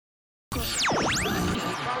Balotelli,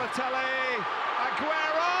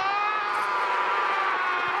 Aguero!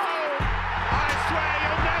 I swear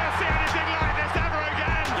you'll never see anything like this ever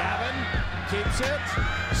again! Gavin keeps it.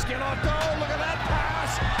 Skin on goal. Look at that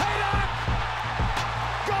pass. Header!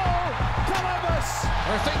 Goal! Columbus!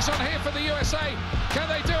 There are things on here for the USA.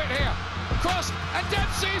 Can they do it here? Cross, and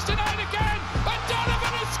Dempsey's denied again, and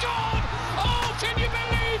Donovan has scored! Oh, can you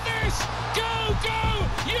believe this? Go, go,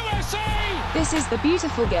 USA! This is the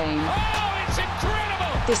beautiful game. Oh, it's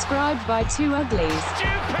incredible! Described by two uglies.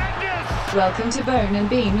 Stupendous! Welcome to Bone and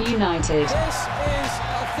Beam United. This is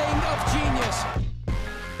a thing of genius.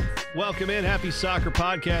 Welcome in. Happy Soccer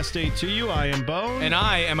Podcast Day to you. I am Bone. And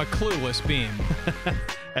I am a clueless Beam.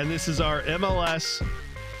 And this is our MLS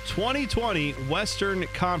 2020 Western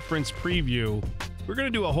Conference preview. We're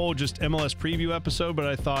going to do a whole just MLS preview episode, but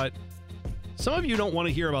I thought some of you don't want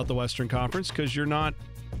to hear about the Western Conference because you're not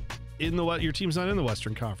in your team's not in the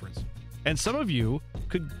Western Conference. And some of you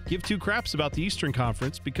could give two craps about the Eastern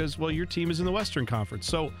Conference because, well, your team is in the Western Conference.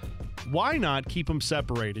 So why not keep them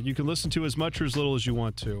separated? You can listen to as much or as little as you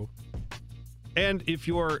want to. And if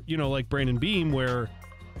you're, like Brandon Beam, where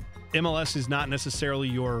MLS is not necessarily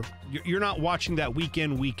you're not watching that week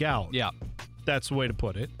in, week out. Yeah. That's the way to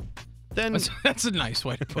put it. Then That's a nice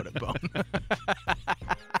way to put it, Bone.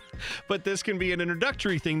 But this can be an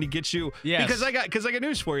introductory thing to get you. Yes. Because I got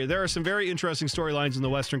news for you. There are some very interesting storylines in the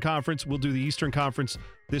Western Conference. We'll do the Eastern Conference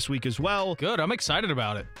this week as well. Good. I'm excited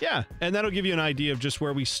about it. Yeah, and that'll give you an idea of just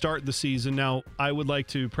where we start the season. Now, I would like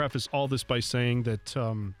to preface all this by saying that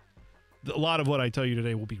a lot of what I tell you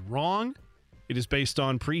today will be wrong. It is based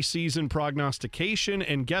on preseason prognostication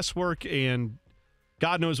and guesswork, and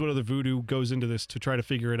God knows what other voodoo goes into this to try to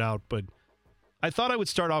figure it out. But I thought I would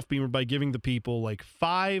start off, Beamer, by giving the people like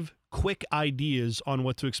 5 quick ideas on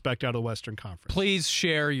what to expect out of the Western Conference. Please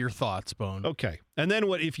share your thoughts, Bone. Okay. And then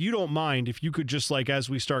if you don't mind, if you could just as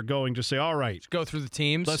we start going, just say, all right. Go through the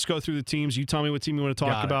teams. Let's go through the teams. You tell me what team you want to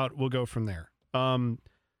talk about. We'll go from there.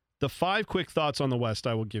 The 5 quick thoughts on the West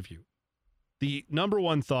I will give you. The number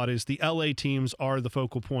one thought is the LA teams are the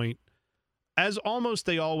focal point, as almost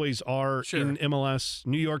they always are in MLS.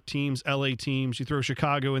 New York teams, LA teams. You throw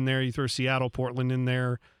Chicago in there. You throw Seattle, Portland in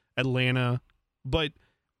there, Atlanta. But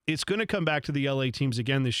it's going to come back to the LA teams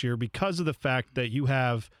again this year because of the fact that you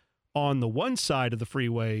have on the one side of the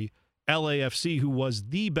freeway, LAFC, who was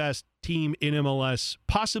the best team in MLS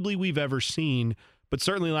possibly we've ever seen. But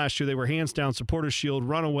certainly last year they were hands down, Supporters Shield,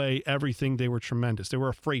 runaway, everything. They were tremendous. They were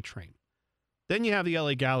a freight train. Then you have the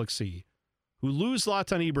LA Galaxy, who lose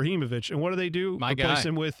Zlatan Ibrahimovic, and what do? My replace guy.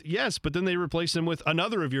 him with but then they replace him with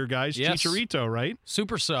another of your guys, Yes. Chicharito, right?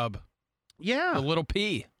 Super sub. Yeah, The little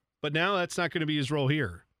P. but now that's not going to be his role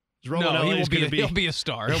here. His role in No, LA is going to he'll be a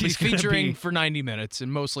star. He'll be he's gonna featuring be- for 90 minutes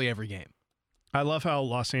in mostly every game. I love how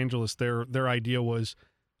Los Angeles, their idea was,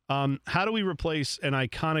 how do we replace an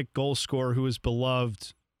iconic goal scorer who is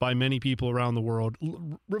beloved by many people around the world,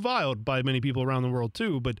 reviled by many people around the world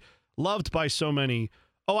too, but loved by so many.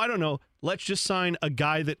 Oh, I don't know. Let's just sign a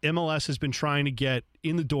guy that MLS has been trying to get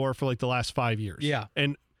in the door for the last 5 years. Yeah.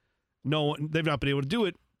 And no, they've not been able to do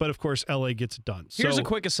it, but of course LA gets it done. Here's so, a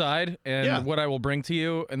quick aside, and what I will bring to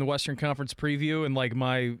you in the Western Conference preview, and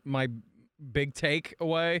my big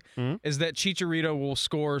takeaway is that Chicharito will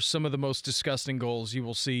score some of the most disgusting goals you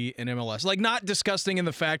will see in MLS. Not disgusting in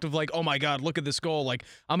the fact of oh my God, look at this goal.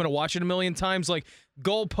 I'm going to watch it a million times.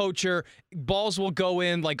 Goal poacher, balls will go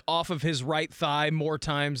in off of his right thigh more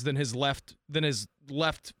times than his left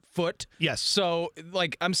foot. Yes. So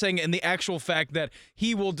I'm saying in the actual fact that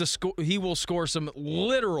he will score some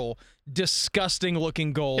literal disgusting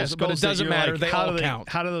looking goals, yes, but goals it doesn't matter. They all count.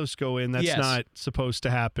 How do those go in? That's Yes. not supposed to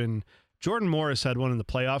happen. Jordan Morris had one in the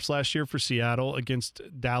playoffs last year for Seattle against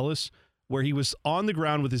Dallas where he was on the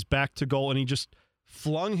ground with his back to goal and he just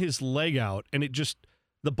flung his leg out and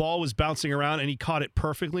the ball was bouncing around and he caught it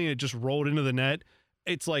perfectly and it just rolled into the net.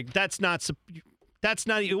 It's that's not,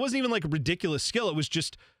 it wasn't even a ridiculous skill. It was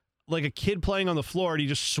just a kid playing on the floor and he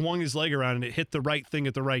just swung his leg around and it hit the right thing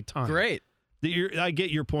at the right time. Great. I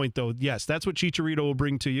get your point though. Yes, that's what Chicharito will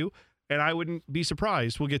bring to you. And I wouldn't be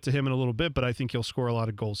surprised. We'll get to him in a little bit, but I think he'll score a lot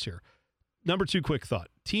of goals here. Number 2 quick thought.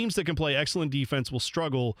 Teams that can play excellent defense will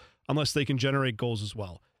struggle unless they can generate goals as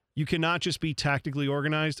well. You cannot just be tactically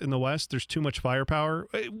organized in the West. There's too much firepower.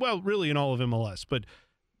 Well, really in all of MLS. But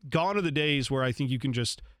gone are the days where I think you can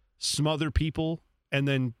just smother people and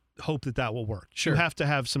then hope that will work. Sure. You have to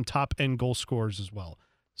have some top-end goal scorers as well.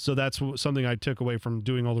 So that's something I took away from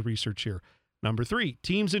doing all the research here. Number 3,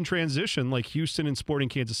 teams in transition like Houston and Sporting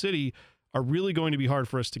Kansas City are really going to be hard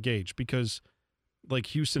for us to gauge because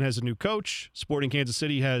Houston has a new coach, Sporting Kansas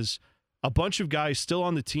City has a bunch of guys still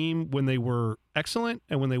on the team when they were excellent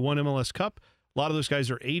and when they won MLS Cup. A lot of those guys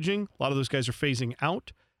are aging. A lot of those guys are phasing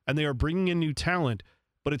out, and they are bringing in new talent.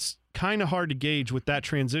 But it's kind of hard to gauge with that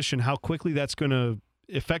transition how quickly that's going to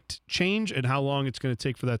affect change and how long it's going to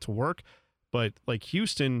take for that to work. But like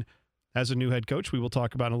Houston has a new head coach we will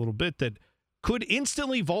talk about in a little bit that could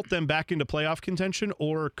instantly vault them back into playoff contention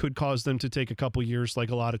or could cause them to take a couple years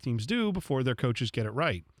like a lot of teams do before their coaches get it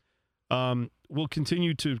right. We'll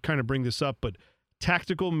continue to kind of bring this up, but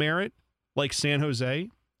tactical merit like San Jose,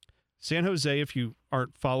 if you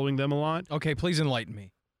aren't following them a lot. Okay, please enlighten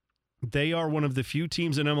me. They are one of the few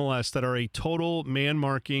teams in MLS that are a total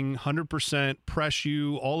man-marking, 100% press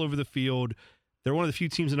you all over the field. They're one of the few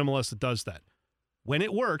teams in MLS that does that. When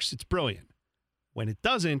it works, it's brilliant. When it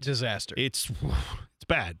doesn't, disaster. It's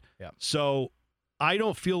bad. Yeah. So I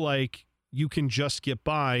don't feel like you can just get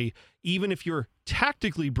by, even if you're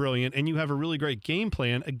tactically brilliant and you have a really great game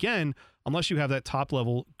plan, again, unless you have that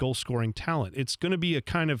top-level goal-scoring talent. It's going to be a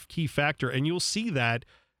kind of key factor, and you'll see that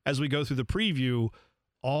as we go through the preview.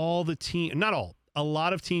 A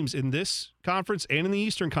lot of teams in this conference and in the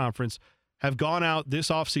Eastern Conference have gone out this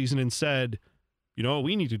offseason and said, you know what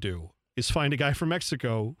we need to do is find a guy from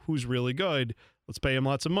Mexico who's really good. Let's pay him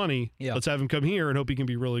lots of money. Yeah. Let's have him come here and hope he can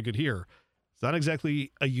be really good here. It's not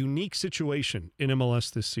exactly a unique situation in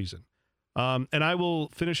MLS this season. And I will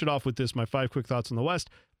finish it off with this, my 5 quick thoughts on the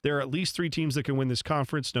West. There are at least 3 teams that can win this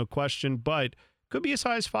conference, no question, but could be as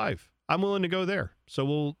high as 5. I'm willing to go there. So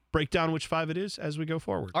we'll break down which 5 it is as we go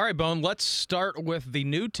forward. All right, Bone, let's start with the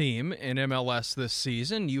new team in MLS this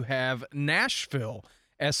season. You have Nashville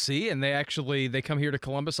SC, and they come here to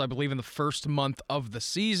Columbus, I believe, in the first month of the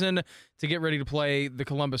season to get ready to play the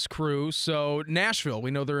Columbus Crew. So Nashville,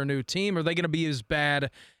 we know they're a new team. Are they going to be as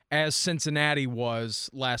bad as Cincinnati was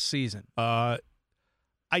last season? I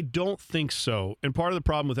don't think so. And part of the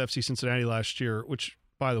problem with FC Cincinnati last year, which,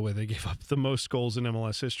 by the way, they gave up the most goals in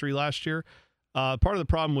MLS history last year. Part of the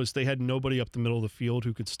problem was they had nobody up the middle of the field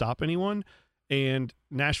who could stop anyone. And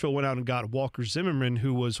Nashville went out and got Walker Zimmerman,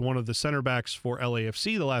 who was one of the center backs for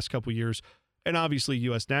LAFC the last couple of years. And obviously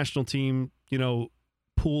U.S. national team,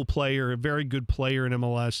 pool player, a very good player in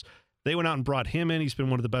MLS. They went out and brought him in. He's been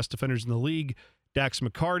one of the best defenders in the league. Dax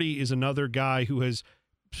McCarty is another guy who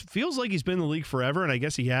feels like he's been in the league forever, and I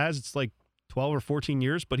guess he has. It's like 12 or 14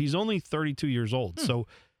 years, but he's only 32 years old. So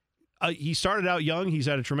he started out young. He's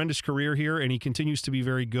had a tremendous career here, and he continues to be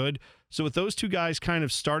very good. So with those two guys kind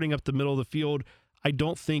of starting up the middle of the field, I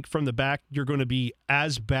don't think from the back you're going to be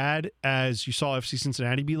as bad as you saw FC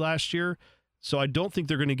Cincinnati be last year. So I don't think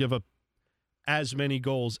they're going to give up as many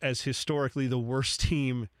goals as historically the worst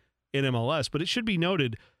team in MLS. But it should be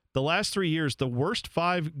noted, the last 3 years, the worst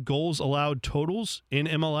 5 goals allowed totals in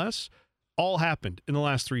MLS all happened in the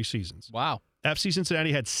last 3 seasons. Wow. FC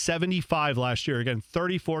Cincinnati had 75 last year. Again,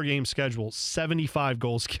 34-game schedule, 75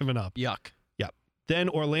 goals given up. Yuck. Yep. Then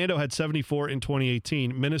Orlando had 74 in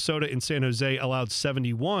 2018. Minnesota and San Jose allowed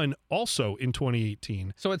 71 also in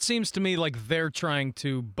 2018. So it seems to me like they're trying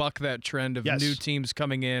to buck that trend of new teams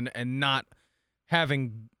coming in and not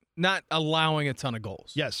allowing a ton of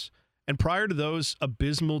goals. Yes. And prior to those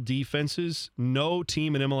abysmal defenses, no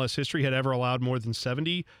team in MLS history had ever allowed more than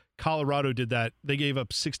 70. Colorado did that. They gave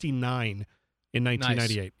up 69 in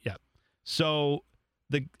 1998. Nice. Yeah. So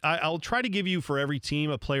I'll try to give you for every team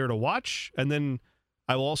a player to watch, and then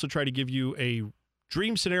I will also try to give you a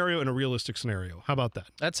dream scenario and a realistic scenario. How about that?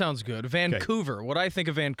 That sounds good. Vancouver. Okay. What I think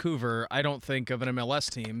of Vancouver, I don't think of an MLS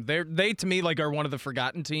team. They to me are one of the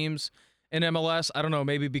forgotten teams in MLS. I don't know,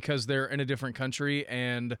 maybe because they're in a different country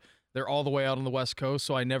and they're all the way out on the West Coast,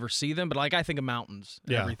 so I never see them. But I think of mountains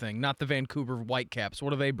and everything, not the Vancouver Whitecaps.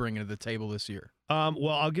 What are they bringing to the table this year? Well,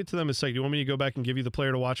 I'll get to them in a second. Do you want me to go back and give you the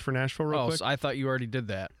player to watch for Nashville real quick? So I thought you already did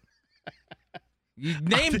that. You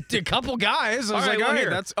named a couple guys. I was all right,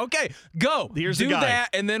 that's okay. Go. Here's do the guy. That,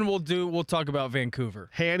 and then we'll talk about Vancouver.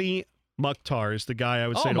 Hani Mukhtar is the guy I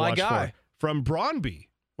would say to watch for. From Brøndby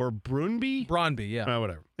or Brøndby? Brøndby, yeah.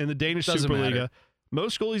 Whatever. In the Danish Superliga.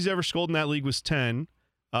 Most goals he's ever scored in that league was 10.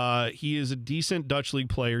 He is a decent Dutch league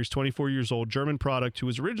player. He's 24 years old, German product, who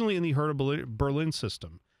was originally in the Hertha Berlin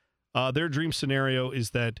system. Their dream scenario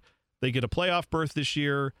is that they get a playoff berth this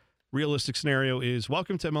year. Realistic scenario is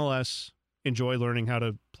welcome to MLS, enjoy learning how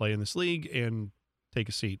to play in this league, and take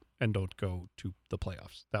a seat and don't go to the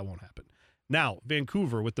playoffs. That won't happen. Now,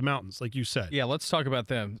 Vancouver with the mountains, like you said. Yeah, let's talk about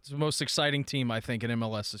them. It's the most exciting team, I think, in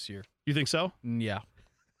MLS this year. You think so? Yeah.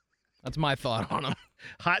 That's my thought on them.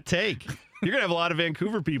 Hot take. You're going to have a lot of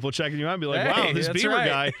Vancouver people checking you out and be like, wow, this Beamer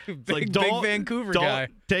guy. Big Vancouver guy.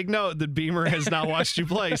 Take note that Beamer has not watched you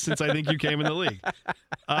play since I think you came in the league.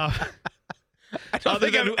 I don't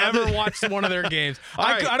think I've ever watched one of their games.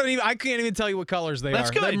 I can't even tell you what colors they That's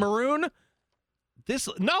are. good. They're maroon?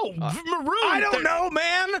 Maroon. I don't know,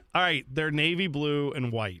 man. All right, they're navy blue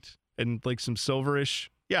and white and like some silverish.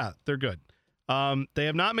 Yeah, they're good. They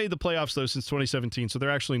have not made the playoffs, though, since 2017, so they're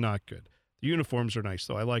actually not good. The uniforms are nice,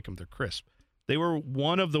 though. I like them. They're crisp. They were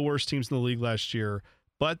one of the worst teams in the league last year,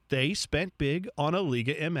 but they spent big on a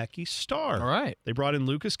Liga MX star. All right. They brought in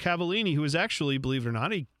Lucas Cavallini, who is actually, believe it or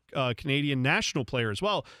not, a Canadian national player as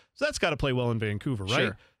well. So that's got to play well in Vancouver, right?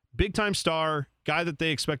 Sure. Big-time star, guy that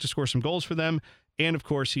they expect to score some goals for them. And, of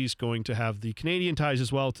course, he's going to have the Canadian ties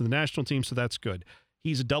as well to the national team, so that's good.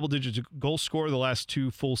 He's a double-digit goal scorer the last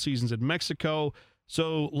 2 full seasons in Mexico.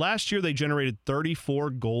 So last year they generated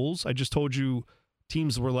 34 goals. I just told you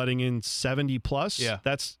teams were letting in 70-plus. Yeah.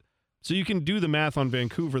 So you can do the math on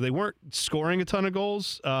Vancouver. They weren't scoring a ton of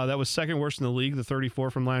goals. That was second worst in the league, the 34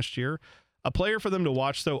 from last year. A player for them to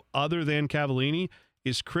watch, though, other than Cavallini,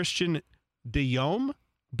 is Christian Dajome.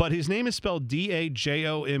 But his name is spelled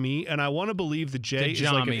Dajome, and I want to believe the J is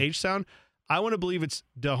like an H sound. I want to believe it's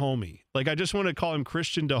Dajome. Like, I just want to call him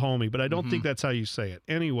Christian Dajome, but I don't think that's how you say it.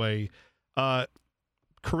 Anyway,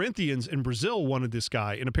 Corinthians in Brazil wanted this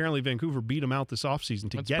guy, and apparently Vancouver beat him out this offseason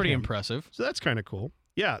to get him. That's pretty impressive. So that's kind of cool.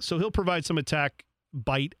 Yeah, so he'll provide some attack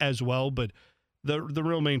bite as well, but the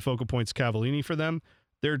real main focal point is Cavallini for them.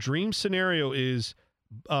 Their dream scenario is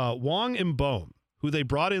Hwang In-beom, who they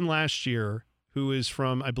brought in last year, who is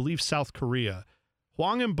from, I believe, South Korea.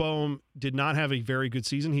 Hwang In-beom did not have a very good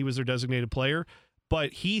season. He was their designated player,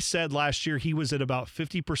 but he said last year he was at about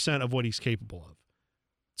 50% of what he's capable of.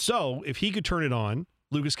 So if he could turn it on,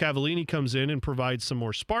 Lucas Cavallini comes in and provides some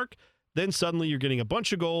more spark, then suddenly you're getting a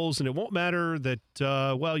bunch of goals, and it won't matter that,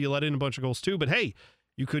 you let in a bunch of goals too, but hey,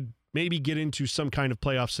 you could maybe get into some kind of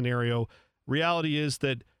playoff scenario. Reality is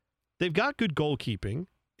that they've got good goalkeeping,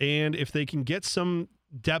 and if they can get some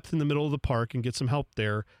depth in the middle of the park and get some help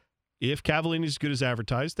there, if Cavallini is good as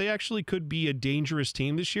advertised, they actually could be a dangerous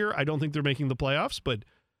team this year. I don't think they're making the playoffs, but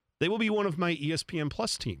they will be one of my ESPN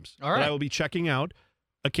Plus teams All right. that I will be checking out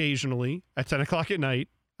occasionally at 10 o'clock at night.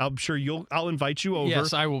 I'm sure I'll invite you over.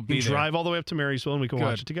 Yes, I will be there. Drive all the way up to Marysville, and we can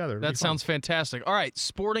watch it together. That sounds fantastic. All right,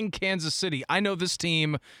 Sporting Kansas City. I know this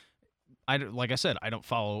team. Like I said, I don't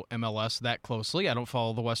follow MLS that closely. I don't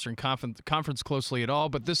follow the Western Conference closely at all.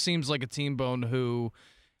 But this seems like a team, Bone, who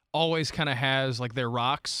always kind of has like their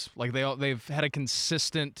rocks. Like they've had a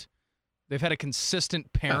consistent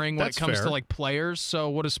pairing when it comes to like players. So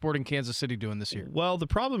what is Sporting Kansas City doing this year? Well, the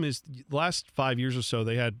problem is the last 5 years or so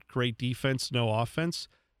they had great defense, no offense.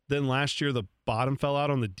 Then last year the bottom fell out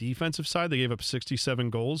on the defensive side. They gave up 67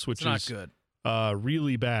 goals, which is not good.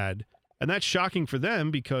 Really bad. And that's shocking for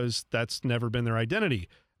them because that's never been their identity.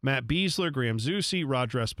 Matt Beasler, Graham Zusi,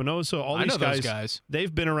 Roger Espinosa, all these guys,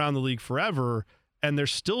 they've been around the league forever, and they're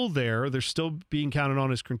still there. They're still being counted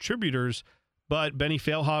on as contributors, but Benny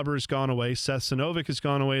Feilhaber has gone away. Seth Sinovic has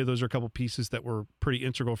gone away. Those are a couple pieces that were pretty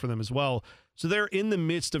integral for them as well. So they're in the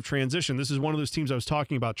midst of transition. This is one of those teams I was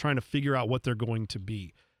talking about, trying to figure out what they're going to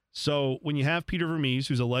be. So when you have Peter Vermees,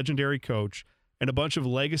 who's a legendary coach, and a bunch of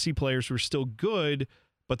legacy players who are still good,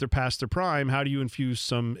 but they're past their prime, how do you infuse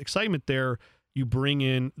some excitement there? You bring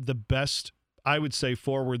in the best, I would say,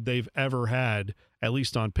 forward they've ever had, at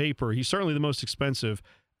least on paper. He's certainly the most expensive.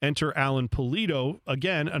 Enter Alan Pulido,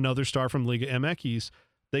 again, another star from Liga MX.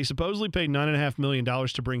 They supposedly paid $9.5 million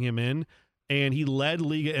to bring him in, and he led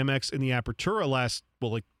Liga MX in the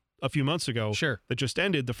Apertura a few months ago. Sure. That just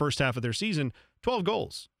ended the first half of their season. 12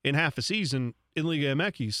 goals in half a season in Liga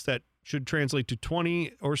MX. That should translate to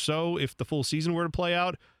 20 or so if the full season were to play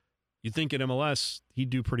out. You'd think in MLS he'd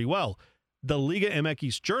do pretty well. The Liga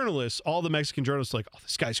MX journalists, all the Mexican journalists, are like, oh,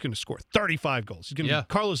 this guy's going to score 35 goals. He's going to be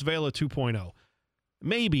Carlos Vela 2.0.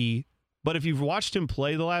 Maybe, but if you've watched him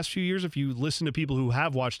play the last few years, if you listen to people who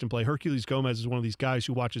have watched him play, Herculez Gomez is one of these guys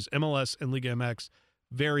who watches MLS and Liga MX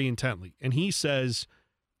very intently. And he says,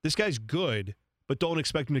 this guy's good, but don't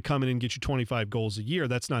expect him to come in and get you 25 goals a year.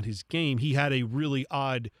 That's not his game. He had a really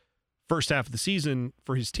odd first half of the season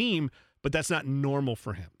for his team, but that's not normal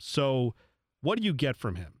for him. So what do you get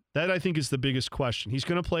from him? That, I think, is the biggest question. He's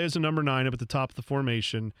going to play as a number 9 up at the top of the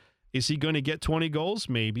formation. Is he going to get 20 goals?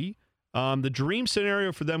 Maybe. The dream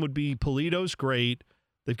scenario for them would be Pulido's great.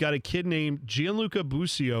 They've got a kid named Gianluca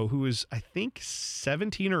Busio, who is, I think,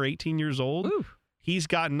 17 or 18 years old. Ooh. He's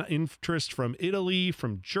gotten interest from Italy,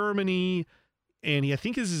 from Germany, and I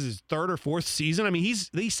think this is his 3rd or 4th season. I mean,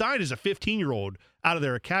 he signed as a 15-year-old out of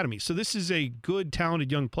their academy. So this is a good,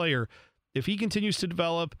 talented young player. If he continues to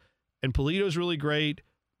develop and Pulido's really great,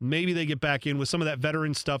 maybe they get back in with some of that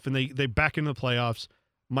veteran stuff and they back into the playoffs.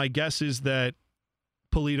 My guess is that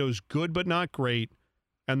Polito's good but not great,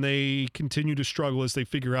 and they continue to struggle as they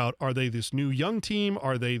figure out, are they this new young team?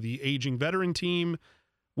 Are they the aging veteran team?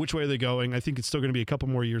 Which way are they going? I think it's still going to be a couple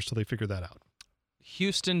more years till they figure that out.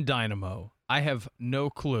 Houston Dynamo. I have no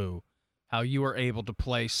clue how you are able to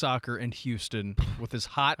play soccer in Houston with as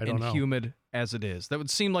hot and humid as it is. That would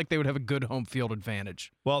seem like they would have a good home field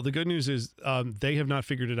advantage. Well, the good news is they have not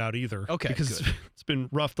figured it out either. Okay, because good. It's been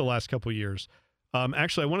rough the last couple of years.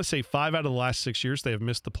 Actually, I want to say 5 out of the last 6 years they have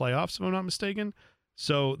missed the playoffs, if I'm not mistaken.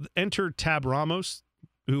 So enter Tab Ramos,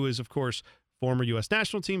 who is, of course, former U.S.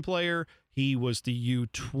 national team player. He was the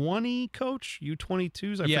U20 coach,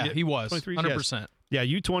 U22s. I forget. He was, 100%. Yes. Yeah,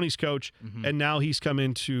 U20s coach, and now he's come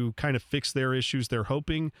in to kind of fix their issues. They're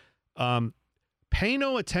hoping. Pay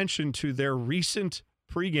no attention to their recent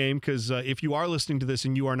pregame, because if you are listening to this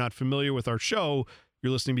and you are not familiar with our show,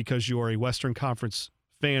 you're listening because you are a Western Conference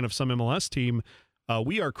fan of some MLS team.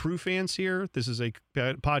 We are Crew fans here. This is a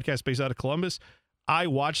podcast based out of Columbus. I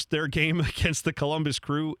watched their game against the Columbus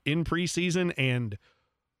Crew in preseason, and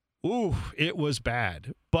it was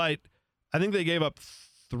bad. But I think they gave up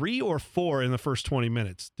 3 or 4 in the first 20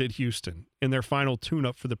 minutes, did Houston, in their final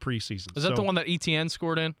tune-up for the preseason. Is that the one that ETN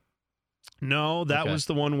scored in? No, that was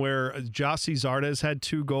the one where Jossie Zardes had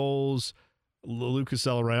 2 goals. Lucas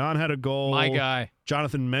El Rayon had a goal. My guy.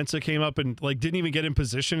 Jonathan Mensah came up and didn't even get in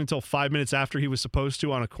position until 5 minutes after he was supposed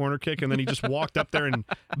to on a corner kick, and then he just walked up there and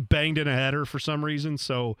banged in a header for some reason.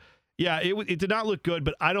 So, yeah, it did not look good,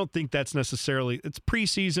 but I don't think that's necessarily – it's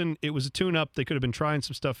preseason. It was a tune-up. They could have been trying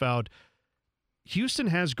some stuff out. Houston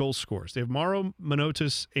has goal scorers. They have Mauro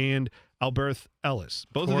Manotas and Alberth Ellis.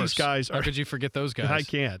 Both of these guys are – How could you forget those guys? I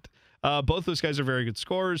can't. Both those guys are very good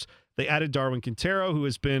scorers. They added Darwin Quintero, who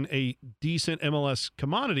has been a decent MLS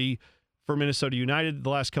commodity for Minnesota United the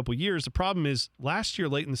last couple of years. The problem is last year,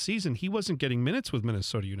 late in the season, he wasn't getting minutes with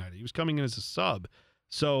Minnesota United. He was coming in as a sub.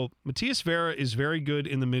 So Matias Vera is very good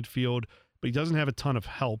in the midfield, but he doesn't have a ton of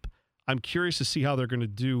help. I'm curious to see how they're going to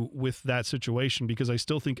do with that situation, because I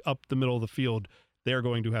still think up the middle of the field, they're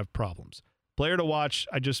going to have problems. Player to watch,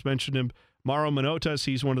 I just mentioned him, Mauro Manotas.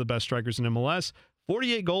 He's one of the best strikers in MLS.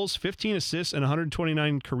 48 goals, 15 assists, and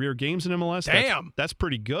 129 career games in MLS. Damn. That's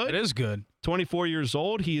pretty good. It is good. 24 years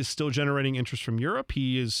old. He is still generating interest from Europe.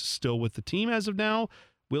 He is still with the team as of now.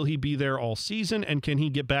 Will he be there all season? And can he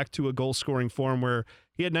get back to a goal-scoring form where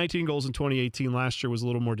he had 19 goals in 2018 last year, was a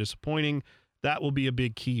little more disappointing? That will be a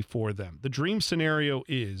big key for them. The dream scenario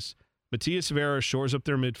is Matias Vera shores up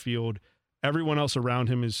their midfield. Everyone else around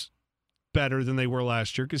him is better than they were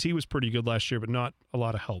last year, because he was pretty good last year, but not a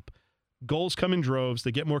lot of help. Goals come in droves.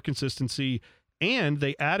 They get more consistency, and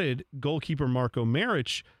they added goalkeeper Marko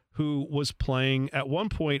Maric, who was playing at one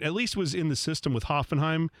point, at least was in the system with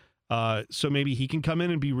Hoffenheim. So maybe he can come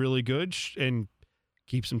in and be really good and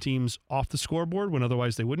keep some teams off the scoreboard when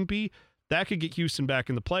otherwise they wouldn't be. That could get Houston back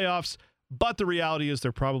in the playoffs, but the reality is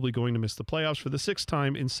they're probably going to miss the playoffs for the 6th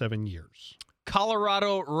time in 7 years.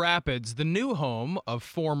 Colorado Rapids, the new home of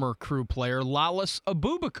former Crew player Lalas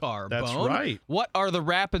Abubakar. That's Bone. right. What are the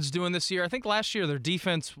Rapids doing this year? I think last year their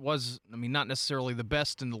defense was, not necessarily the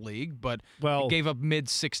best in the league, but it gave up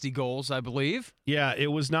mid-60 goals, I believe. Yeah,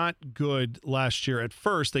 it was not good last year. At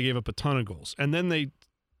first, they gave up a ton of goals, and then they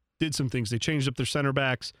did some things. They changed up their center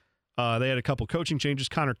backs. They had a couple coaching changes.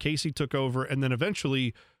 Connor Casey took over, and then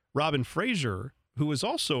eventually Robin Fraser, who was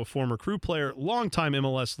also a former Crew player, longtime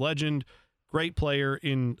MLS legend, great player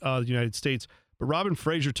in the United States. But Robin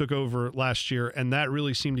Fraser took over last year, and that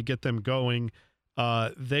really seemed to get them going.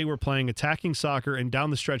 They were playing attacking soccer, and down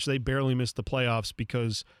the stretch, they barely missed the playoffs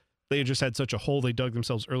because they had just had such a hole they dug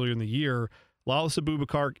themselves earlier in the year. Lalas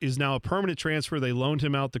Abubakar is now a permanent transfer. They loaned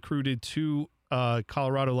him out. The Crew did to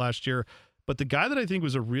Colorado last year. But the guy that I think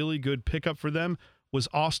was a really good pickup for them was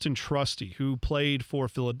Austin Trusty, who played for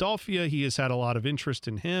Philadelphia. He has had a lot of interest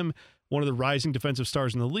in him, one of the rising defensive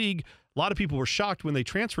stars in the league. A lot of people were shocked when they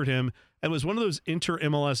transferred him, and it was one of those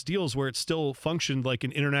inter-MLS deals where it still functioned like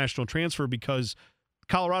an international transfer because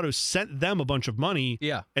Colorado sent them a bunch of money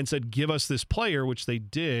and said, give us this player, which they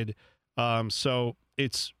did. So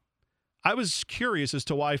I was curious as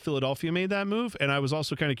to why Philadelphia made that move, and I was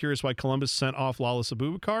also kind of curious why Columbus sent off Lalas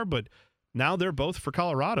Abubakar, but now they're both for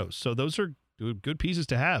Colorado. So those are good pieces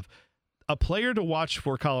to have. A player to watch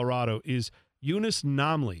for Colorado is Younes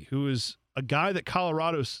Namli, who is a guy that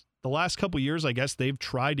Colorado's the last couple of years, I guess they've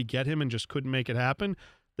tried to get him and just couldn't make it happen.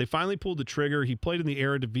 They finally pulled the trigger. He played in the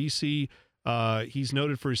Eredivisie. He's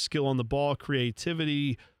noted for his skill on the ball,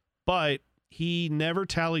 creativity, but he never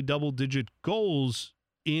tallied double-digit goals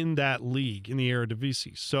in that league, in the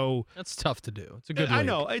Eredivisie. So that's tough to do. It's a good league. I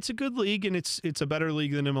know. It's a good league, and it's a better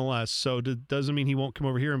league than MLS, so it doesn't mean he won't come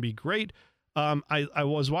over here and be great. I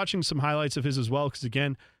was watching some highlights of his as well because,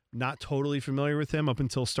 again, not totally familiar with him up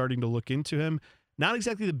until starting to look into him. Not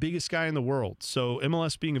exactly the biggest guy in the world. So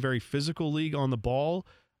MLS being a very physical league on the ball,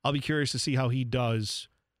 I'll be curious to see how he does,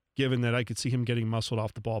 given that I could see him getting muscled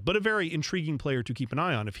off the ball. But a very intriguing player to keep an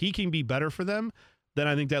eye on. If he can be better for them, then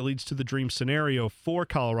I think that leads to the dream scenario for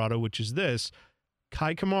Colorado, which is this.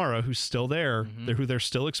 Kai Kamara, who's still there, who they're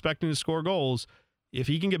still expecting to score goals, if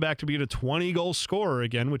he can get back to being a 20-goal scorer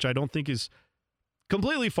again, which I don't think is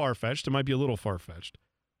completely far-fetched, it might be a little far-fetched.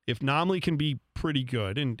 If Nomley can be pretty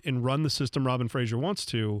good and run the system Robin Fraser wants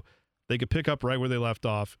to, they could pick up right where they left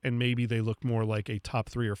off, and maybe they look more like a top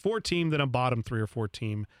 3 or 4 team than a bottom 3 or 4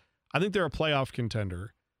 team. I think they're a playoff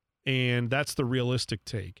contender, and that's the realistic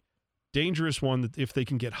take. Dangerous one that if they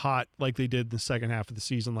can get hot like they did in the second half of the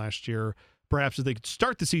season last year, perhaps if they could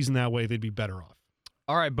start the season that way, they'd be better off.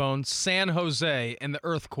 All right, Bones. San Jose and the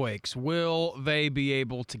Earthquakes, will they be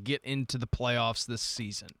able to get into the playoffs this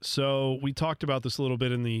season? So we talked about this a little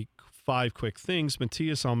bit in the 5 quick things.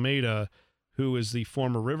 Matias Almeida, who is the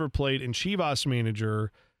former River Plate and Chivas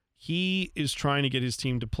manager, he is trying to get his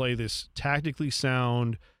team to play this tactically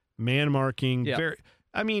sound, man-marking,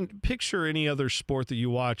 picture any other sport that you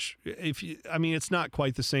watch. It's not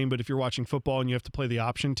quite the same, but if you're watching football and you have to play the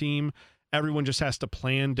option team, everyone just has to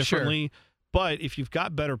plan differently. Sure. But if you've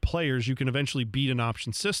got better players, you can eventually beat an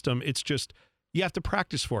option system. It's just you have to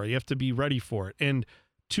practice for it. You have to be ready for it. And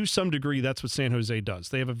to some degree, that's what San Jose does.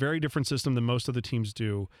 They have a very different system than most other teams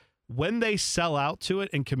do. When they sell out to it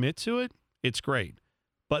and commit to it, it's great.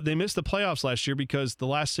 But they missed the playoffs last year because the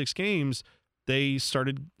last 6 games, they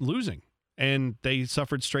started losing. And they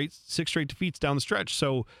suffered 6 straight defeats down the stretch.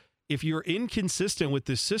 So if you're inconsistent with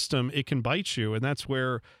this system, it can bite you. And that's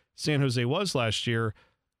where San Jose was last year.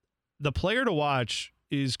 The player to watch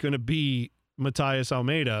is going to be Matias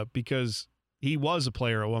Almeida because he was a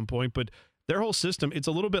player at one point, but their whole system, it's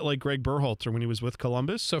a little bit like Greg Berhalter when he was with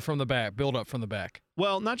Columbus. So from the back, build up from the back.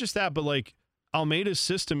 Well, not just that, but like Almeida's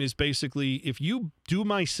system is basically, if you do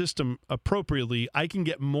my system appropriately, I can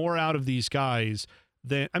get more out of these guys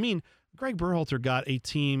than, Greg Berhalter got a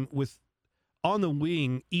team with, on the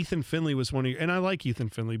wing, Ethan Finley was one of your, and I like Ethan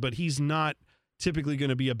Finley, but he's not typically going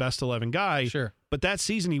to be a best 11 guy. Sure. But that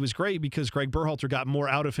season he was great because Greg Berhalter got more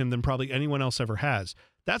out of him than probably anyone else ever has.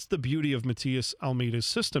 That's the beauty of Matias Almeida's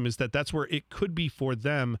system, is that that's where it could be for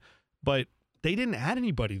them, but they didn't add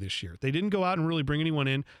anybody this year. They didn't go out and really bring anyone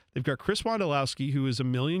in. They've got Chris Wondolowski, who is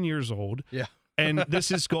 1 million years old. Yeah. And this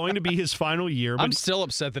is going to be his final year. But I'm still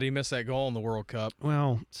upset that he missed that goal in the World Cup.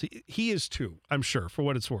 Well, see, he is too, I'm sure, for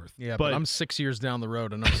what it's worth. Yeah, but I'm 6 years down the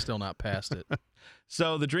road, and I'm still not past it.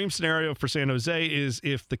 So the dream scenario for San Jose is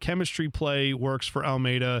if the chemistry play works for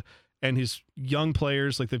Almeida and his young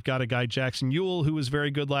players, like they've got a guy, Jackson Ewell, who was very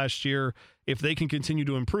good last year, if they can continue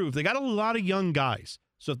to improve. They got a lot of young guys.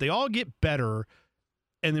 So if they all get better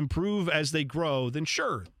and improve as they grow, then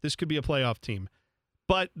sure, this could be a playoff team.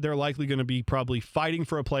 But they're likely going to be probably fighting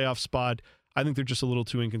for a playoff spot. I think they're just a little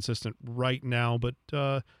too inconsistent right now, but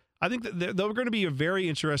I think that they're going to be a very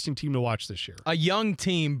interesting team to watch this year. A young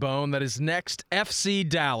team, Bone, that is next, FC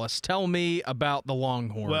Dallas. Tell me about the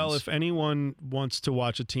Longhorns. Well, if anyone wants to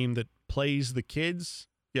watch a team that plays the kids,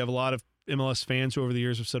 you have a lot of MLS fans who over the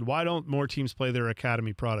years have said, why don't more teams play their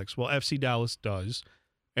academy products? Well, FC Dallas does,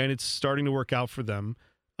 and it's starting to work out for them.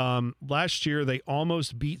 Last year, they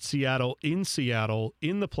almost beat Seattle in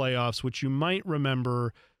the playoffs, which you might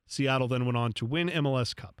remember Seattle then went on to win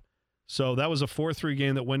MLS Cup. So that was a 4-3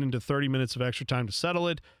 game that went into 30 minutes of extra time to settle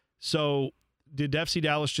it. So did FC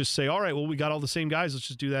Dallas just say, all right, well, we got all the same guys, let's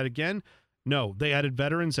just do that again? No, they added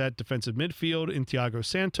veterans at defensive midfield in Thiago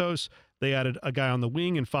Santos. They added a guy on the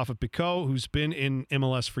wing in Fafa Picault, who's been in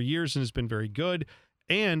MLS for years and has been very good.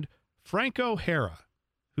 And Franco Jara,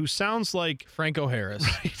 who sounds like Franco Harris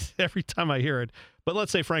right, every time I hear it. But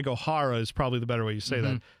let's say Franco Jara is probably the better way you say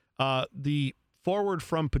that. The forward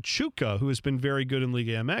from Pachuca, who has been very good in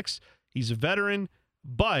Liga MX. He's a veteran,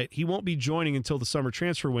 but he won't be joining until the summer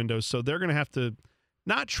transfer window. So they're going to have to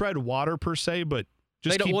not tread water per se, but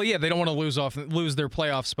just they don't want to lose their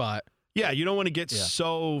playoff spot. Yeah, you don't want to get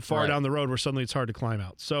so far down the road where suddenly it's hard to climb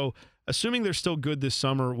out. So assuming they're still good this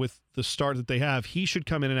summer with the start that they have, he should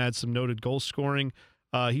come in and add some noted goal scoring.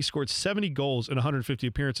 He scored 70 goals in 150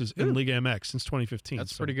 appearances in Liga MX since 2015.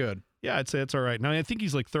 That's pretty good. Yeah, I'd say that's all right. Now, I think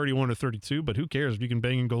he's like 31 or 32, but who cares if you can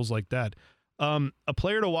bang in goals like that? A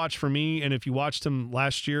player to watch for me, and if you watched him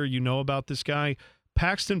last year, you know about this guy,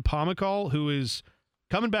 Paxton Pomykal, who is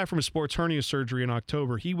coming back from a sports hernia surgery in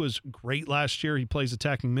October. He was great last year. He plays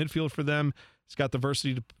attacking midfield for them. He's got the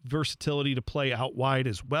versatility to play out wide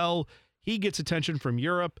as well. He gets attention from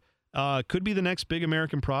Europe. Could be the next big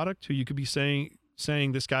American product who you could be saying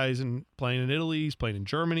this guy isn't playing in Italy, he's playing in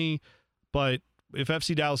Germany. But if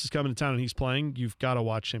FC Dallas is coming to town and he's playing, you've got to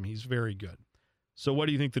watch him. He's very good. So what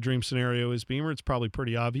do you think the dream scenario is, Beamer? It's probably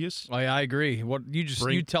pretty obvious. Oh, yeah, I agree. What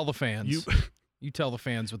you tell the fans. You tell the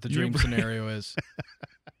fans what the dream scenario is.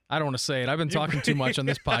 I don't want to say it. I've been talking too much on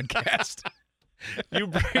this podcast.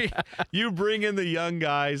 You bring in the young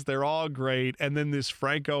guys. They're all great. And then this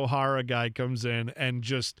Franco Jara guy comes in and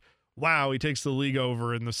just, wow, he takes the league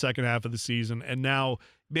over in the second half of the season. And now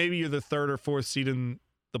maybe you're the third or fourth seed in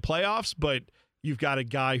the playoffs, but you've got a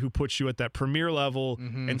guy who puts you at that premier level,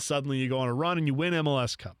 and suddenly you go on a run and you win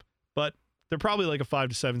MLS Cup. But they're probably like a 5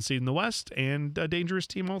 to 7 seed in the West and a dangerous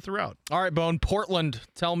team all throughout. All right, Bone. Portland,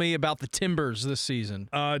 tell me about the Timbers this season.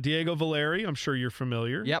 Diego Valeri, I'm sure you're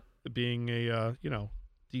familiar. Yep. Being a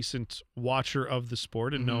decent watcher of the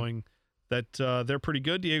sport and knowing that they're pretty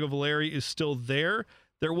good. Diego Valeri is still there.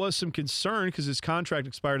 There was some concern because his contract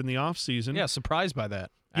expired in the offseason. Yeah, surprised by that,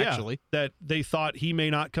 actually. Yeah, that they thought he may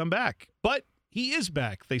not come back. But he is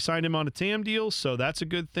back. They signed him on a TAM deal, so that's a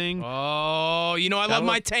good thing. Oh, I love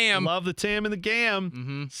my TAM. Love the TAM and the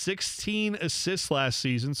GAM. 16 assists last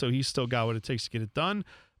season, so he's still got what it takes to get it done.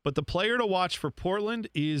 But the player to watch for Portland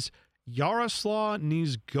is Jaroslaw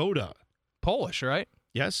Niezgoda. Polish, right?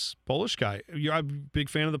 Yes, Polish guy. You're a big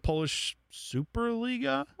fan of the Polish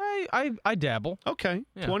Superliga? I dabble. Okay.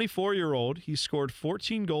 Yeah. 24-year-old. He scored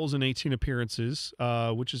 14 goals in 18 appearances,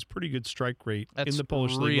 which is pretty good strike rate in the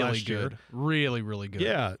Polish league last year. Really, really good.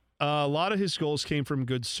 Yeah. A lot of his goals came from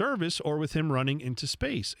good service or with him running into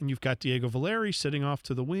space. And you've got Diego Valeri sitting off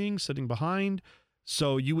to the wing, sitting behind.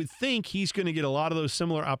 So you would think he's going to get a lot of those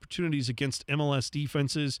similar opportunities against MLS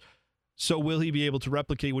defenses. So will he be able to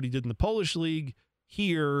replicate what he did in the Polish league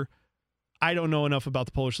here? I don't know enough about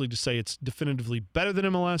the Polish league to say it's definitively better than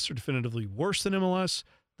MLS or definitively worse than MLS.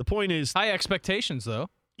 The point is... high expectations, though.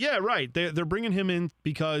 Yeah, right. They're bringing him in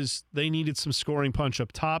because they needed some scoring punch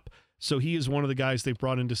up top. So he is one of the guys they've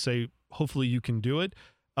brought in to say, hopefully you can do it.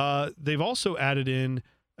 They've also added in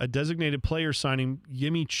a designated player signing,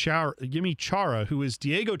 Yimi Chara, who is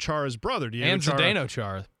Diego Chara's brother. Zdeno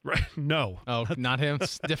Chara. Right? No. Oh, not him?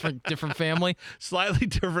 It's different family? Slightly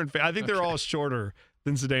different. I think they're all shorter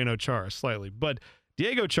than Zdeno Chara, slightly. But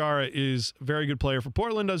Diego Chara is a very good player for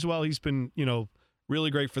Portland as well. He's been, really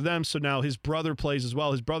great for them. So now his brother plays as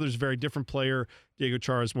well. His brother's a very different player. Diego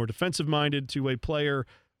Chara is more defensive-minded, two-way player.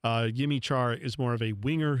 Yimi Chara is more of a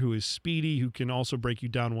winger who is speedy, who can also break you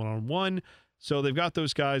down one-on-one. So they've got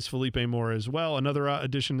those guys, Felipe Mora as well, another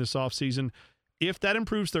addition this offseason. If that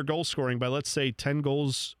improves their goal scoring by, let's say, 10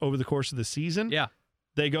 goals over the course of the season,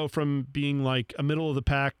 they go from being like a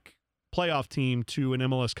middle-of-the-pack playoff team to an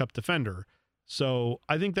MLS Cup defender. So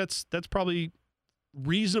I think that's probably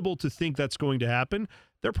reasonable to think that's going to happen.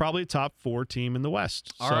 They're probably a top 4 team in the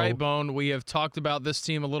West. All right, Bone, we have talked about this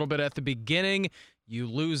team a little bit at the beginning. You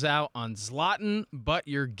lose out on Zlatan, but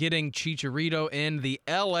you're getting Chicharito in the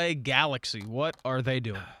LA Galaxy. What are they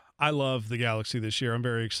doing? I love the Galaxy this year. I'm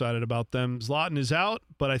very excited about them. Zlatan is out,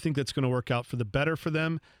 but I think that's going to work out for the better for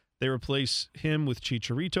them. They replace him with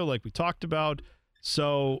Chicharito, like we talked about.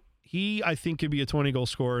 So he, I think, could be a 20-goal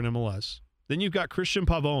scorer in MLS. Then you've got Christian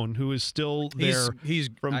Pavón, who is still there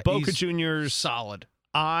from Boca Juniors. Solid.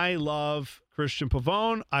 I love Christian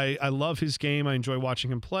Pavón. I love his game. I enjoy watching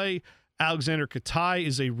him play. Alexander Katai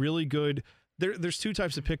is a really good – there's two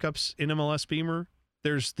types of pickups in MLS, Beamer.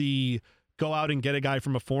 There's the go out and get a guy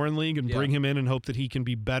from a foreign league and bring him in and hope that he can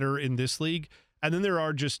be better in this league. And then there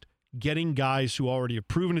are just getting guys who already have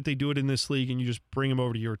proven that they do it in this league and you just bring him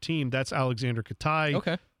over to your team. That's Alexander Katai.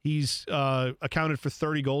 Okay. He's accounted for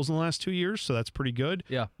 30 goals in the last 2 years, so that's pretty good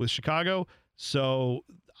with Chicago. So,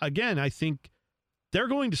 again, I think they're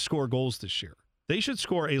going to score goals this year. They should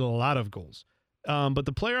score a lot of goals. But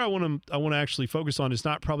the player I want to actually focus on is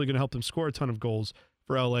not probably going to help them score a ton of goals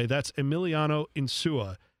for LA. That's Emiliano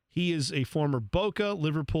Insua. He is a former Boca,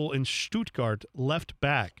 Liverpool, and Stuttgart left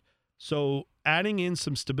back. So adding in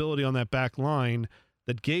some stability on that back line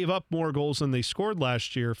that gave up more goals than they scored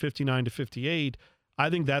last year, 59 to 58, I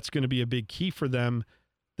think that's going to be a big key for them.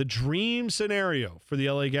 The dream scenario for the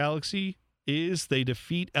LA Galaxy is they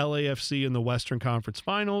defeat LAFC in the Western Conference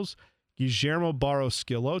Finals. Guillermo Barros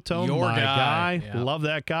Schelotto, my guy. Yeah. Love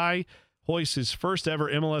that guy. Hoists his first ever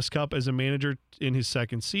MLS Cup as a manager in his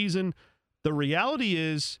second season. The reality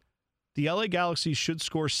is the LA Galaxy should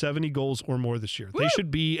score 70 goals or more this year. Woo! They should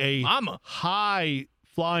be a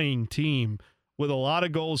high-flying team with a lot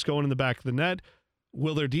of goals going in the back of the net.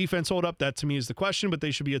 Will their defense hold up? That, to me, is the question, but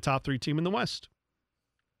they should be a top 3 team in the West.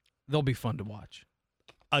 They'll be fun to watch.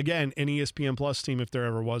 Again, an ESPN Plus team if there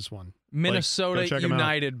ever was one. Minnesota check 'em out.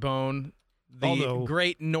 United, Bone. The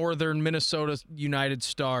great Northern Minnesota United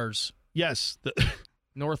Stars. Yes. The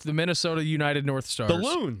Minnesota United North Stars. The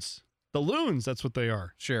Loons. The Loons, that's what they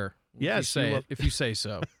are. Sure. Yes. If you say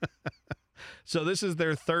so. So this is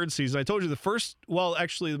their third season. I told you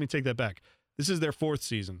actually, let me take that back. This is their fourth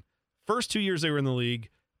season. First 2 years they were in the league,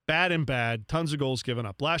 bad, tons of goals given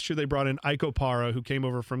up. Last year they brought in Ike Opara, who came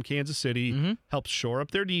over from Kansas City, helped shore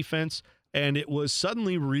up their defense, and it was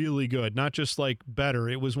suddenly really good. Not just like better,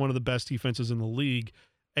 it was one of the best defenses in the league.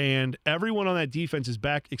 And everyone on that defense is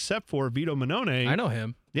back except for Vito Mannone. I know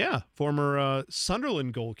him. Yeah, former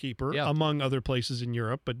Sunderland goalkeeper, among other places in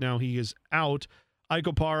Europe, but now he is out. Ike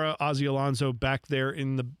Opara, Ozzy Alonso back there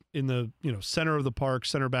in the center of the park,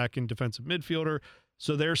 center back and defensive midfielder.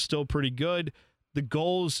 So they're still pretty good. The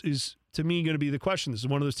goals is, to me, going to be the question. This is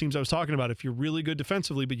one of those teams I was talking about. If you're really good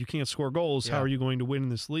defensively but you can't score goals, how are you going to win in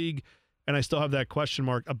this league? And I still have that question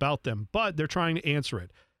mark about them. But they're trying to answer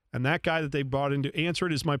it. And that guy that they brought in to answer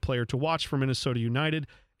it is my player to watch for Minnesota United.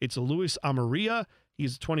 It's Luis Amarilla.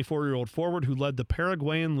 He's a 24-year-old forward who led the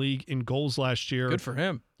Paraguayan League in goals last year. Good for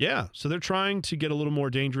him. Yeah, so they're trying to get a little more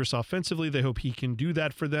dangerous offensively. They hope he can do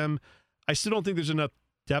that for them. I still don't think there's enough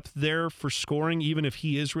depth there for scoring, even if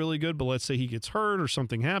he is really good. But let's say he gets hurt or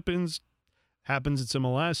something happens. It's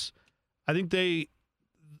MLS. I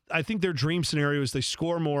think their dream scenario is they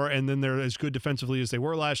score more and then they're as good defensively as they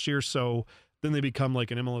were last year. So then they become like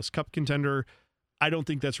an MLS Cup contender. I don't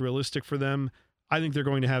think that's realistic for them. I think they're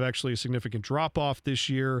going to have actually a significant drop-off this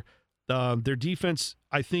year. Their defense,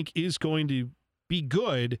 I think, is going to be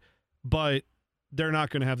good, but they're not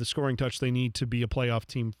going to have the scoring touch they need to be a playoff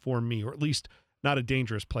team for me, or at least not a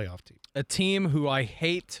dangerous playoff team. A team who I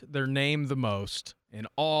hate their name the most in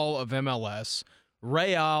all of MLS,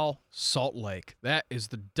 Real Salt Lake. That is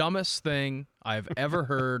the dumbest thing I've ever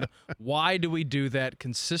heard. Why do we do that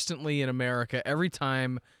consistently in America? Every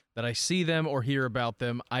time that I see them or hear about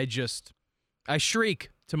them, I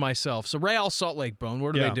shriek to myself. So Real Salt Lake, Bone,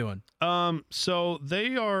 what are they doing? So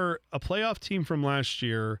they are a playoff team from last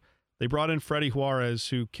year. They brought in Freddie Juarez,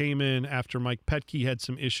 who came in after Mike Petke had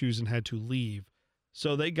some issues and had to leave.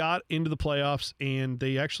 So they got into the playoffs, and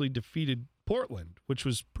they actually defeated Portland, which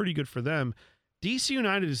was pretty good for them. DC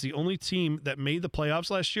United is the only team that made the playoffs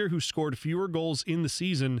last year who scored fewer goals in the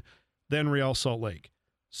season than Real Salt Lake.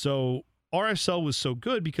 So RSL was so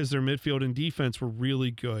good because their midfield and defense were really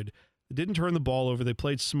good. They didn't turn the ball over. They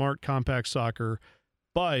played smart, compact soccer,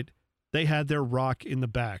 but they had their rock in the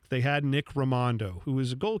back. They had Nick Raimondo, who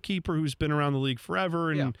is a goalkeeper who's been around the league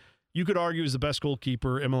forever, and you could argue is the best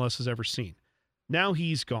goalkeeper MLS has ever seen. Now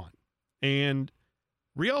he's gone. And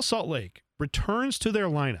Real Salt Lake returns to their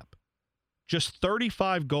lineup just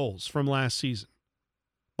 35 goals from last season.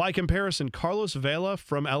 By comparison, Carlos Vela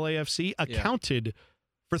from LAFC accounted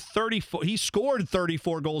for 34. He scored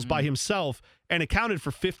 34 goals by himself and accounted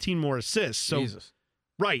for 15 more assists. So, Jesus.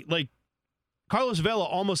 Right, like Carlos Vela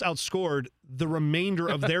almost outscored the remainder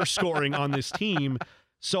of their scoring on this team.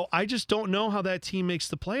 So I just don't know how that team makes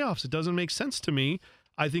the playoffs. It doesn't make sense to me.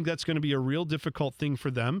 I think that's going to be a real difficult thing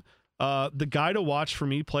for them. The guy to watch for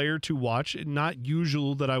me, player to watch, not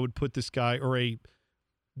usual that I would put this guy or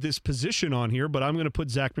this position on here, but I'm going to put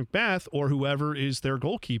Zach McBath or whoever is their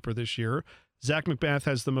goalkeeper this year. Zach McBath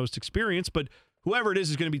has the most experience, but whoever it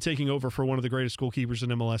is going to be taking over for one of the greatest goalkeepers in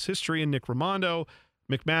MLS history, and Nick Raimondo.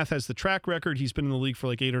 McBath has the track record. He's been in the league for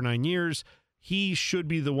like 8 or 9 years. He should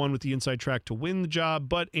be the one with the inside track to win the job,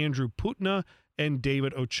 but Andrew Putna and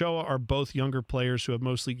David Ochoa are both younger players who have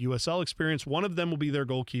mostly USL experience. One of them will be their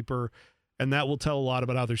goalkeeper, and that will tell a lot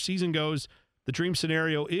about how their season goes. The dream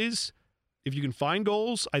scenario is if you can find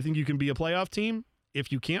goals, I think you can be a playoff team.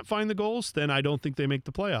 If you can't find the goals, then I don't think they make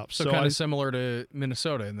the playoffs. So kind of similar to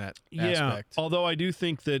Minnesota in that aspect. Although I do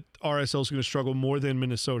think that RSL is going to struggle more than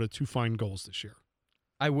Minnesota to find goals this year.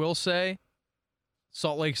 I will say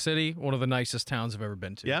Salt Lake City, one of the nicest towns I've ever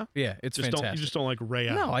been to. Yeah? Yeah, it's fantastic. You just don't like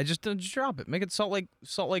Real. No, I just drop it. Make it Salt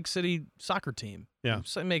Lake City soccer team. Yeah.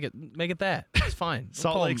 Just make it that. It's fine.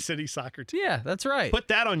 Salt Lake City soccer team. Yeah, that's right. Put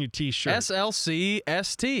that on your T-shirt.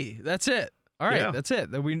 SLCST. That's it. All right, that's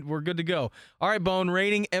it. We're good to go. All right, Bone,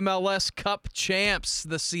 reigning MLS Cup champs,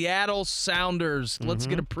 the Seattle Sounders. Let's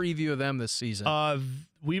get a preview of them this season.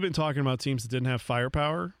 We've been talking about teams that didn't have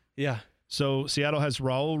firepower. Yeah. So Seattle has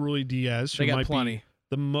Raul Ruiz-Diaz, who might be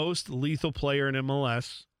the most lethal player in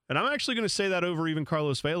MLS. And I'm actually going to say that over even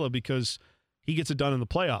Carlos Vela because he gets it done in the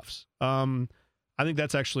playoffs. I think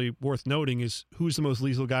that's actually worth noting is who's the most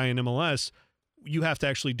lethal guy in MLS. You have to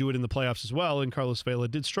actually do it in the playoffs as well, and Carlos Vela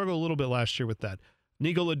did struggle a little bit last year with that.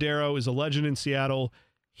 Nico Ladero is a legend in Seattle.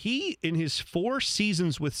 He, in his 4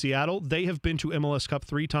 seasons with Seattle, they have been to MLS Cup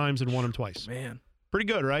 3 times and won them twice. Man. Pretty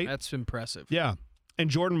good, right? That's impressive. Yeah. And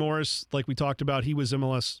Jordan Morris, like we talked about, he was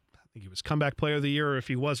MLS, I think he was comeback player of the year. Or if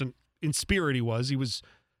he wasn't, in spirit he was. He was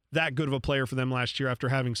that good of a player for them last year after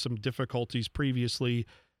having some difficulties previously.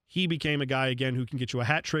 He became a guy, again, who can get you a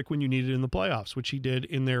hat trick when you need it in the playoffs, which he did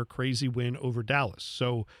in their crazy win over Dallas.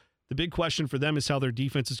 So the big question for them is how their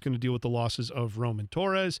defense is going to deal with the losses of Roman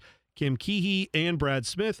Torres, Kim Keehee, and Brad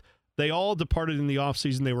Smith. They all departed in the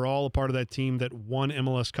offseason. They were all a part of that team that won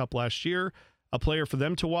MLS Cup last year. A player for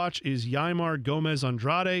them to watch is Yaimar Gomez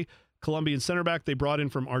Andrade, Colombian center back they brought in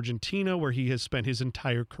from Argentina, where he has spent his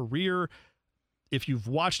entire career. If you've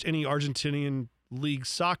watched any Argentinian league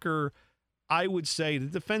soccer, I would say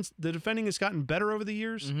the defending has gotten better over the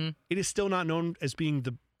years. Mm-hmm. It is still not known as being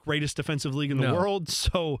the greatest defensive league in the world.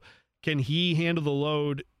 So can he handle the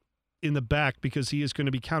load in the back? Because he is going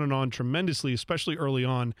to be counted on tremendously, especially early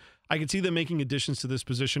on. I can see them making additions to this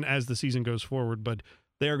position as the season goes forward, but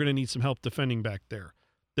they are going to need some help defending back there.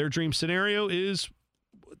 Their dream scenario is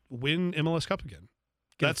win MLS Cup again.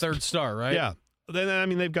 That's third star, right? Yeah. Then, I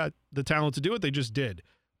mean, they've got the talent to do it. They just did.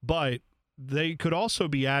 But they could also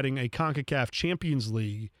be adding a CONCACAF Champions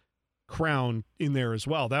League crown in there as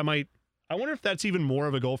well. That might, I wonder if that's even more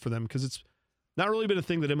of a goal for them, because it's not really been a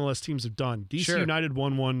thing that MLS teams have done. DC United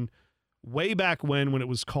won one way back when it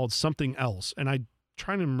was called something else. And I'm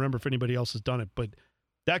trying to remember if anybody else has done it, but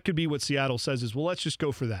that could be what Seattle says is, well, let's just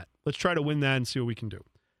go for that. Let's try to win that and see what we can do.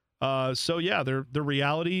 So, yeah, their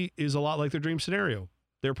reality is a lot like their dream scenario.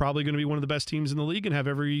 They're probably going to be one of the best teams in the league and have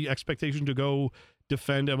every expectation to go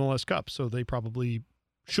defend MLS Cup. So they probably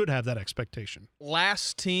should have that expectation.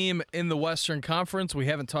 Last team in the Western Conference. We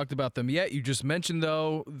haven't talked about them yet. You just mentioned,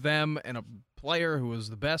 though, them and a player who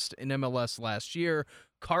was the best in MLS last year,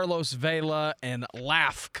 Carlos Vela and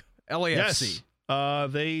LAFC, LAFC.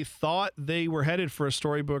 Yes. They thought they were headed for a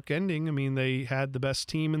storybook ending. I mean, they had the best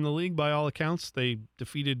team in the league by all accounts. They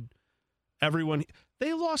defeated everyone.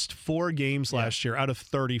 They lost 4 games last year out of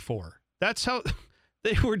 34. That's how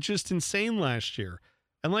they were just insane last year.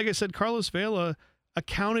 And like I said, Carlos Vela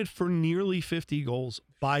accounted for nearly 50 goals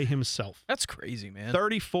by himself. That's crazy, man.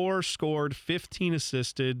 34 scored, 15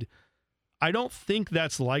 assisted. I don't think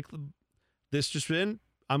that's like this just been.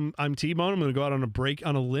 I'm T-Bone. I'm going to go out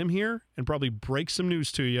on a limb here and probably break some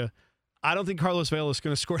news to you. I don't think Carlos Vela is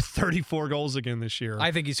going to score 34 goals again this year.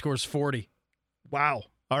 I think he scores 40. Wow.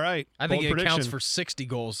 All right. I think he accounts for 60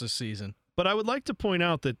 goals this season. But I would like to point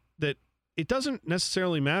out that it doesn't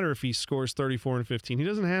necessarily matter if he scores 34 and 15. He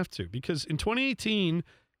doesn't have to, because in 2018,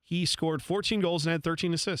 he scored 14 goals and had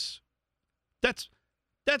 13 assists. That's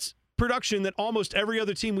production that almost every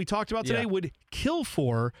other team we talked about today would kill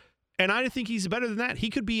for. And I think he's better than that. He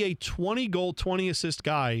could be a 20-goal, 20-assist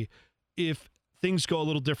guy if things go a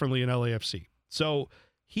little differently in LAFC. So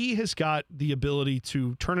he has got the ability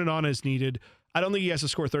to turn it on as needed. I don't think he has to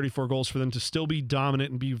score 34 goals for them to still be dominant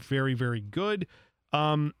and be very, very good.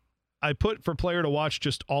 I put for player to watch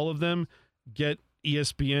just all of them. Get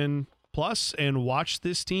ESPN Plus and watch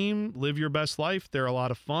this team live your best life. They're a lot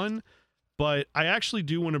of fun. But I actually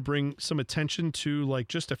do want to bring some attention to like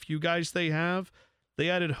just a few guys they have. They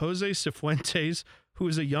added Jose Cifuentes, who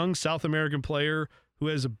is a young South American player who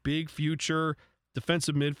has a big future,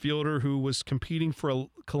 defensive midfielder who was competing for a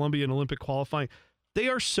Colombian Olympic qualifying. They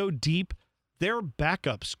are so deep, their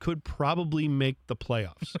backups could probably make the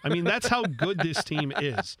playoffs. I mean, that's how good this team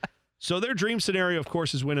is. So their dream scenario, of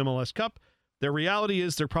course, is win MLS Cup. Their reality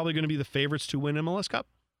is they're probably going to be the favorites to win MLS Cup.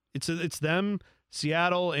 It's them,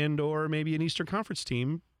 Seattle, and or maybe an Eastern Conference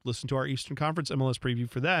team. Listen to our Eastern Conference MLS preview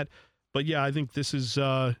for that. But yeah, I think this is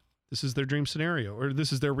their dream scenario, or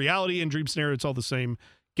this is their reality and dream scenario. It's all the same.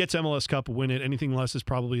 Gets MLS Cup, win it. Anything less is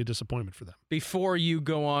probably a disappointment for them. Before you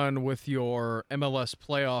go on with your MLS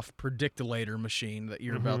playoff predictolator machine that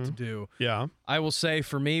you're about to do, I will say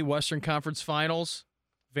for me, Western Conference Finals,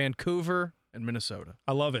 Vancouver and Minnesota.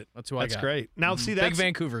 I love it. That's who I got. That's great. Now see, that's big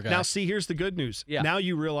Vancouver guy. Now see, here's the good news. Yeah. Now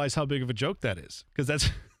you realize how big of a joke that is, because that's.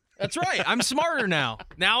 That's right. I'm smarter now.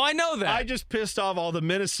 Now I know that. I just pissed off all the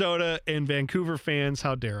Minnesota and Vancouver fans.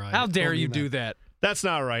 How dare I? How dare you do that? That's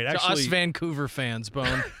not right. Actually, to us Vancouver fans,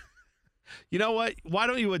 Bone. You know what? Why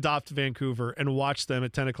don't you adopt Vancouver and watch them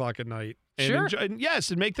at 10 o'clock at night? And sure.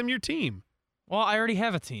 Yes, and make them your team. Well, I already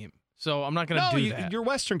have a team, so I'm not going to do that. Your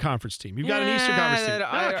Western Conference team. You've got an Eastern Conference team.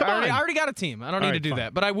 I already got a team. I don't need to do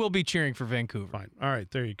that, but I will be cheering for Vancouver. Fine. All right,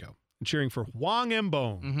 there you go. And cheering for Hwang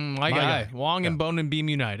Mbone. My guy. Hwang Mbone and Beam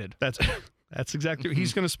United. That's exactly.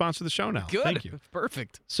 He's going to sponsor the show now. Good. Thank you.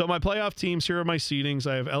 Perfect. So my playoff teams, here are my seedings.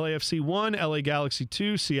 I have LAFC 1, LA Galaxy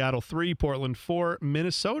 2, Seattle 3, Portland 4,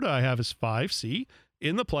 Minnesota I have as 5. See,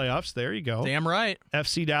 in the playoffs. There you go. Damn right.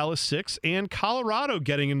 FC Dallas 6 and Colorado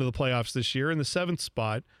getting into the playoffs this year in the 7th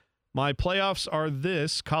spot. My playoffs are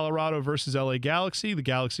this: Colorado versus LA Galaxy, the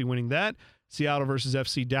Galaxy winning that. Seattle versus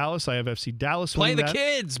FC Dallas. I have FC Dallas winning that. Play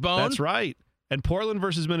the kids, Bone. That's right. And Portland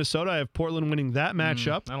versus Minnesota. I have Portland winning that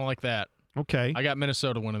matchup. I don't like that. Okay. I got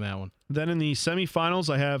Minnesota winning that one. Then in the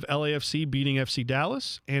semifinals, I have LAFC beating FC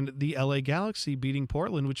Dallas and the LA Galaxy beating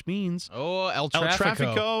Portland, which means El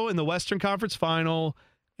Trafico in the Western Conference Final.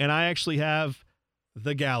 And I actually have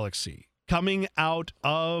the Galaxy coming out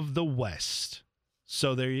of the West.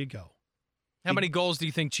 So there you go. How many goals do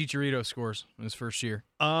you think Chicharito scores in his first year?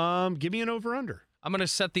 Give me an over-under. I'm going to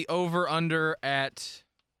set the over-under at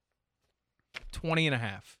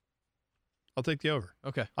 20.5. I'll take the over.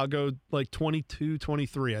 Okay. I'll go like 22,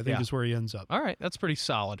 23, I think is where he ends up. All right. That's pretty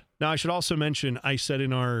solid. Now, I should also mention, I said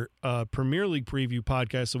in our Premier League preview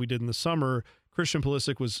podcast that we did in the summer, Christian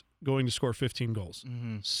Pulisic was going to score 15 goals.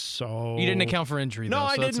 Mm-hmm. So You didn't account for injury, though. No,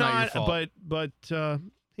 I so did that's not your fault. but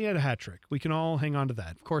he had a hat trick. We can all hang on to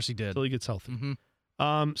that. Of course he did. Until he gets healthy.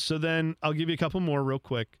 Mm-hmm. So then I'll give you a couple more real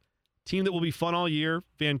quick. Team that will be fun all year,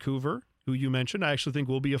 Vancouver, who you mentioned. I actually think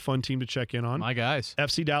will be a fun team to check in on. My guys.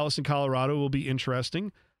 FC Dallas and Colorado will be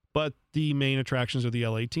interesting, but the main attractions are the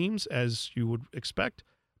LA teams, as you would expect.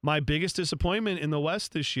 My biggest disappointment in the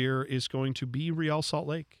West this year is going to be Real Salt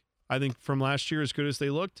Lake. I think from last year, as good as they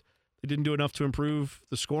looked, they didn't do enough to improve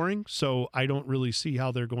the scoring, so I don't really see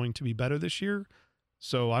how they're going to be better this year.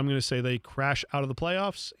 So I'm going to say they crash out of the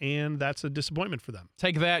playoffs, and that's a disappointment for them.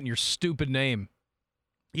 Take that and your stupid name.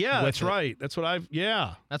 Yeah, that's right. That's what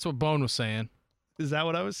That's what Bone was saying. Is that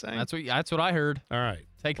what I was saying? That's what I heard. All right.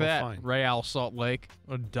 Take that, fine. Real Salt Lake.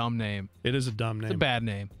 What a dumb name. It is a dumb name. It's a bad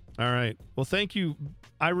name. All right. Well, thank you.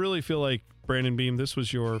 I really feel like, Brandon Beam, this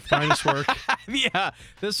was your finest work. Yeah,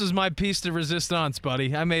 this was my piece de resistance,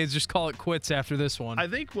 buddy. I may just call it quits after this one. I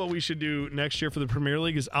think what we should do next year for the Premier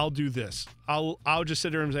League is I'll do this. I'll just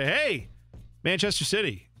sit there and say, hey, Manchester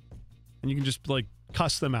City. And you can just, like,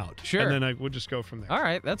 cuss them out. Sure. And then we'll just go from there. All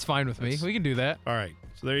right. That's fine with me. We can do that. All right.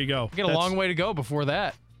 So there you go. We got a long way to go before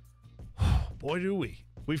that. Boy, do we.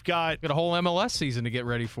 We've got a whole MLS season to get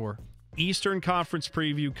ready for. Eastern Conference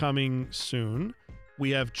preview coming soon.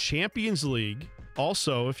 We have Champions League.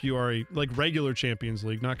 Also, if you are a regular Champions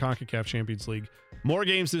League, not CONCACAF Champions League, more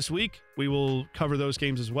games this week. We will cover those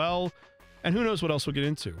games as well. And who knows what else we'll get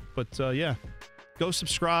into. But yeah, go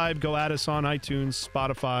subscribe. Go add us on iTunes,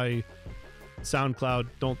 Spotify, SoundCloud.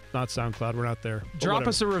 Not SoundCloud. We're not there. Drop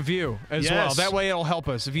us a review as well. That way it'll help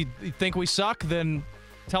us. If you think we suck, then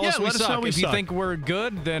tell us we suck. If you think we're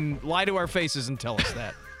good, then lie to our faces and tell us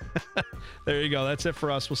that. There you go. That's it for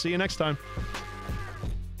us. We'll see you next time.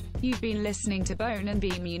 You've been listening to Bone and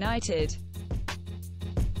Beam United.